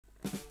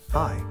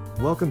Hi,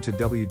 welcome to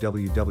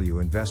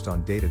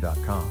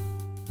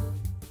www.investonData.com.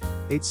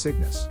 8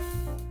 signals,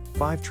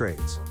 5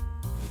 trades,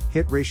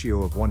 hit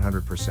ratio of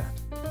 100%,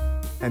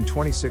 and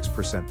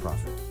 26%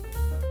 profit.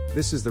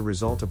 This is the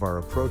result of our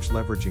approach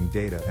leveraging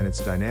data and its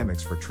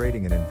dynamics for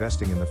trading and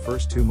investing in the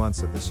first 2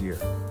 months of this year.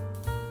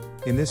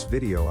 In this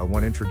video I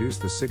want to introduce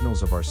the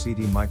signals of our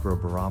CD micro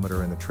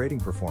barometer and the trading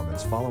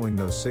performance following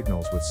those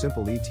signals with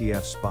simple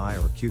ETF SPY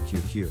or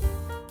QQQ.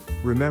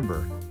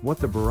 Remember, what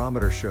the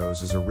barometer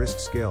shows is a risk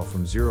scale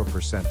from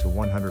 0% to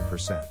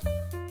 100%.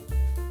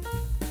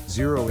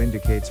 0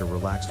 indicates a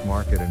relaxed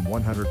market and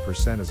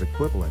 100% is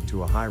equivalent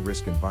to a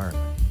high-risk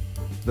environment.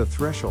 The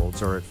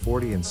thresholds are at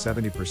 40 and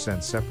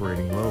 70%,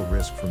 separating low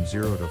risk from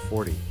 0 to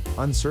 40,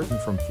 uncertain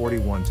from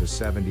 41 to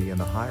 70, and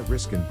the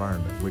high-risk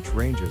environment, which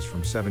ranges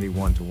from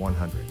 71 to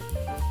 100.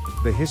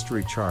 The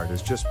history chart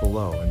is just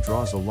below and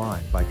draws a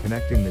line by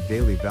connecting the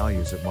daily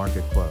values at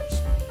market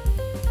close.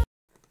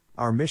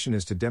 Our mission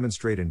is to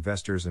demonstrate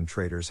investors and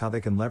traders how they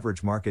can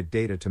leverage market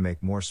data to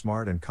make more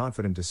smart and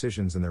confident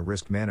decisions in their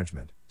risk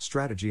management,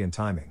 strategy and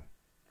timing.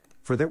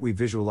 For that we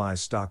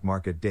visualize stock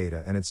market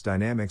data and its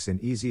dynamics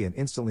in easy and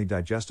instantly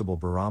digestible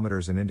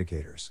barometers and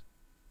indicators.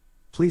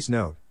 Please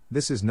note,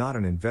 this is not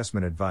an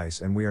investment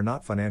advice and we are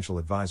not financial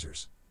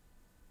advisors.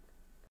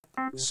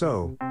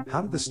 So,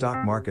 how did the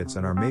stock markets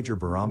and our major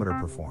barometer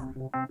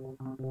perform?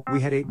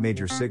 We had 8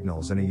 major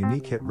signals and a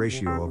unique hit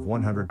ratio of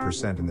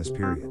 100% in this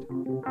period.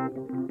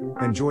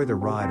 Enjoy the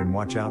ride and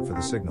watch out for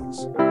the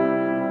signals.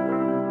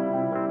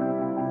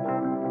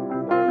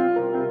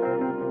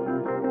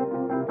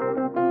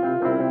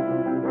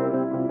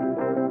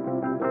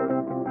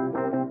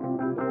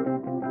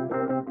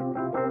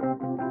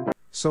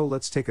 So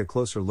let's take a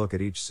closer look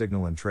at each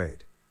signal and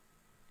trade.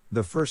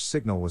 The first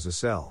signal was a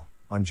sell,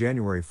 on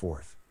January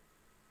 4th.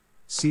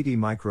 CD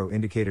Micro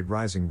indicated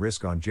rising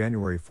risk on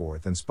January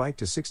 4th and spiked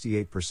to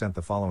 68%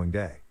 the following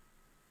day.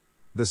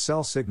 The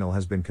sell signal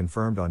has been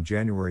confirmed on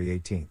January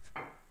 18th.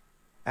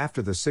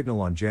 After the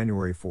signal on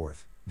January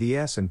 4th, the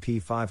S&P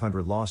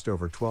 500 lost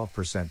over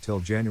 12% till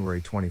January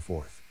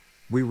 24th.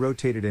 We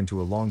rotated into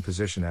a long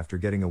position after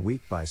getting a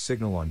weak buy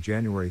signal on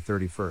January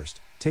 31st,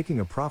 taking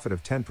a profit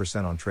of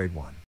 10% on trade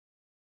 1.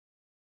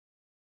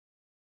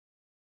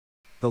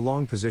 The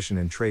long position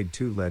in trade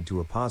 2 led to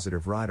a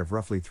positive ride of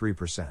roughly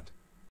 3%.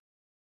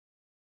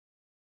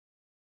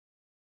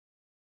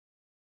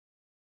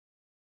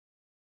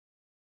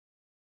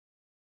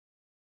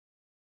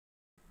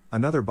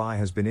 Another buy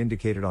has been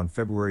indicated on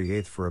February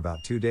 8th for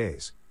about 2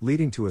 days,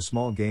 leading to a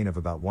small gain of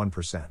about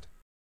 1%.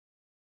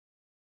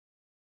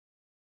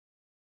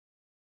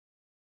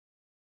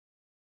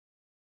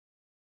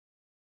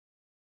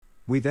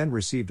 We then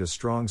received a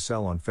strong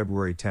sell on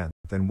February 10th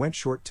and went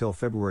short till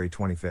February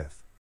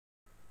 25th.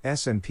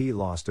 S&P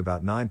lost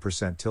about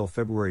 9% till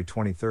February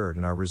 23rd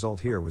and our result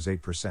here was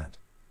 8%.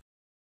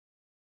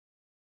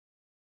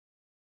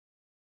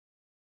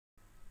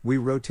 We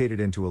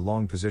rotated into a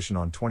long position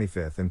on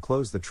 25th and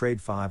closed the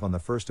trade 5 on the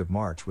 1st of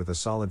March with a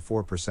solid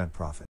 4%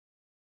 profit.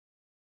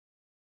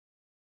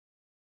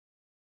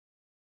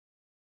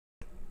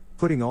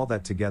 Putting all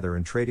that together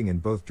and trading in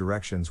both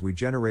directions, we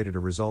generated a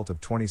result of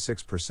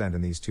 26%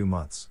 in these 2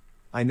 months.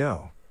 I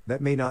know,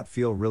 that may not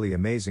feel really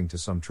amazing to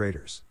some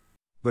traders.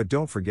 But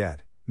don't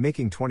forget,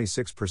 making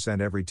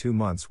 26% every 2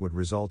 months would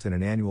result in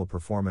an annual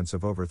performance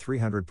of over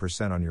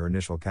 300% on your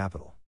initial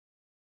capital.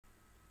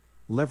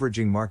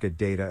 Leveraging market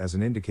data as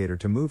an indicator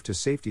to move to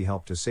safety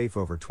helped to save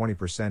over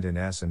 20% in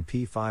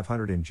S&P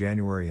 500 in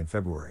January and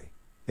February.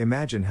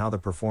 Imagine how the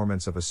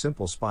performance of a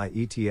simple SPY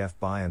ETF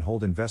buy and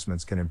hold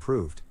investments can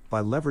improve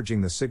by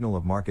leveraging the signal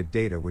of market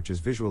data which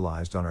is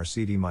visualized on our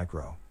CD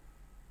micro.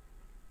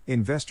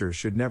 Investors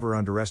should never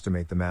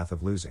underestimate the math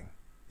of losing.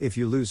 If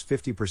you lose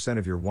 50%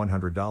 of your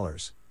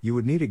 $100, you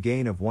would need a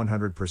gain of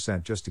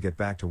 100% just to get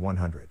back to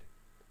 100.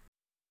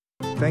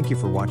 Thank you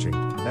for watching.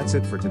 That's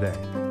it for today.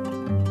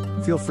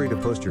 Feel free to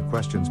post your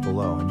questions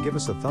below and give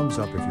us a thumbs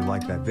up if you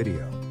like that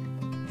video.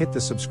 Hit the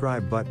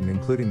subscribe button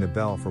including the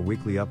bell for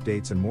weekly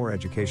updates and more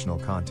educational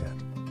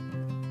content.